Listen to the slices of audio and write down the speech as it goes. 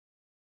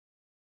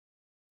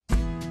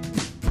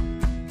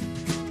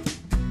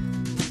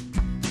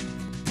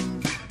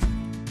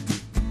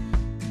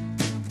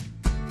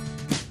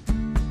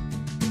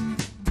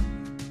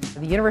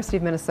University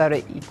of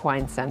Minnesota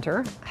Equine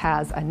Center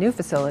has a new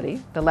facility,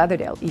 the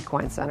Leatherdale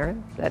Equine Center,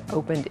 that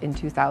opened in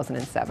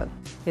 2007.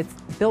 It's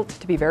built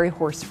to be very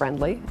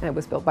horse-friendly, and it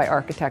was built by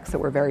architects that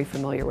were very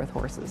familiar with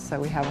horses. So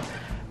we have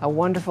a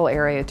wonderful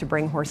area to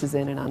bring horses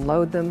in and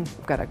unload them.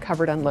 We've got a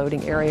covered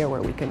unloading area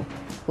where we can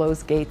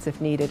close gates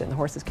if needed and the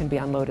horses can be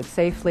unloaded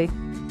safely.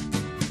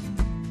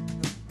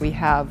 We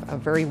have a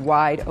very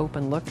wide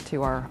open look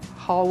to our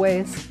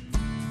hallways.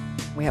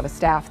 We have a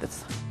staff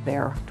that's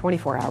there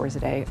 24 hours a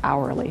day,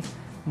 hourly,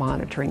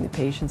 monitoring the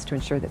patients to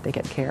ensure that they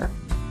get care.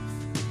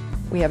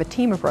 We have a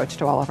team approach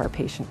to all of our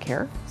patient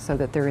care so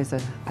that there is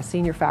a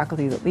senior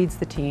faculty that leads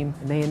the team,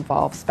 and they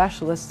involve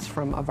specialists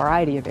from a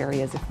variety of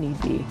areas if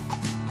need be.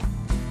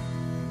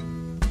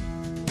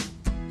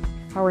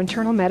 Our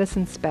internal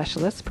medicine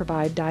specialists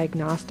provide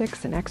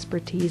diagnostics and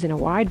expertise in a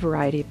wide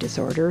variety of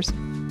disorders,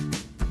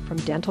 from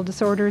dental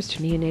disorders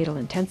to neonatal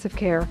intensive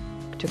care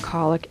to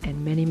colic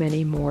and many,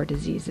 many more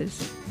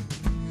diseases.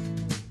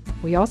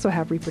 We also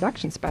have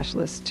reproduction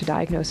specialists to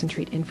diagnose and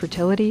treat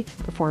infertility,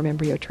 perform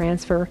embryo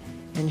transfer,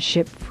 and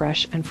ship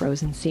fresh and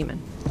frozen semen.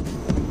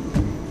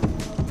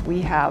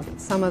 We have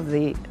some of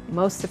the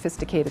most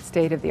sophisticated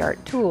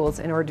state-of-the-art tools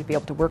in order to be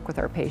able to work with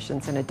our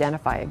patients and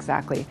identify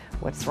exactly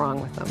what's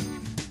wrong with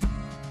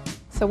them.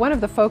 So one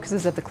of the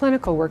focuses of the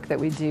clinical work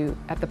that we do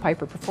at the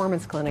Piper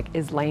Performance Clinic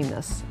is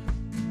lameness.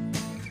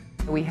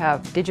 We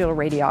have digital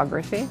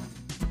radiography.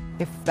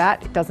 If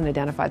that doesn't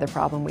identify the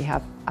problem, we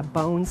have a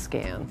bone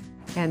scan.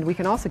 And we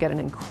can also get an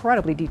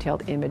incredibly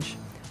detailed image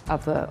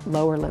of the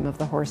lower limb of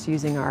the horse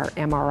using our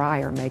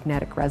MRI, or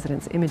magnetic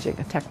resonance imaging,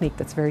 a technique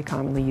that's very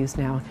commonly used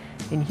now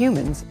in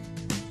humans.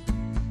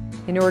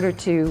 In order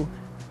to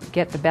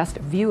get the best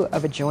view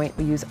of a joint,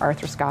 we use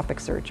arthroscopic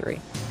surgery.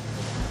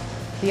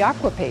 The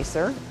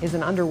Aquapacer is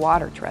an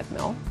underwater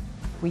treadmill.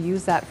 We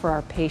use that for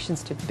our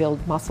patients to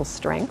build muscle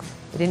strength.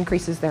 It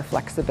increases their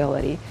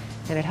flexibility,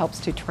 and it helps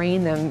to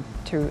train them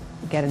to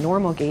get a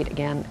normal gait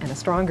again and a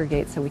stronger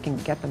gait so we can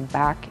get them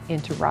back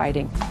into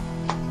riding.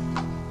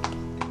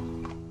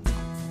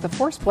 The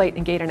force plate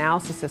and gait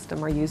analysis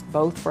system are used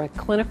both for a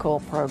clinical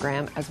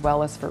program as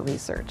well as for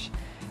research.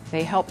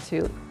 They help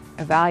to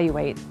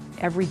evaluate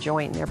every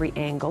joint and every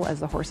angle as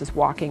the horse is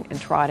walking and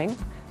trotting,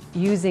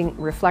 using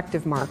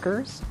reflective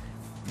markers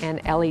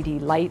and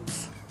LED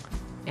lights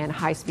and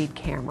high-speed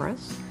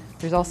cameras.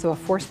 There's also a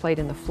force plate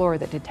in the floor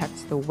that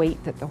detects the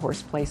weight that the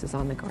horse places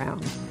on the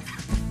ground.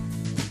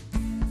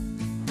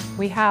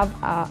 We have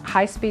a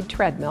high-speed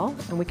treadmill,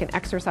 and we can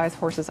exercise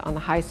horses on the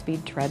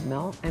high-speed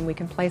treadmill, and we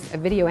can place a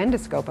video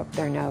endoscope up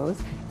their nose,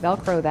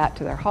 Velcro that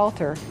to their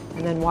halter,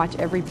 and then watch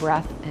every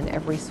breath and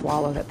every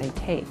swallow that they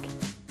take.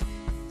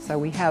 So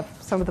we have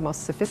some of the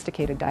most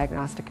sophisticated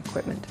diagnostic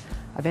equipment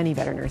of any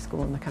veterinary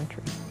school in the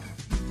country.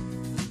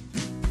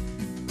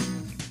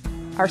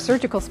 Our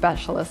surgical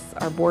specialists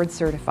are board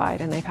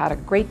certified, and they've had a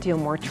great deal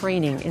more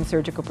training in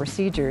surgical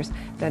procedures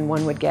than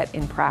one would get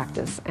in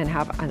practice, and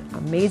have an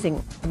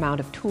amazing amount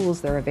of tools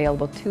that are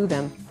available to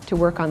them to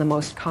work on the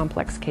most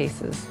complex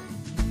cases.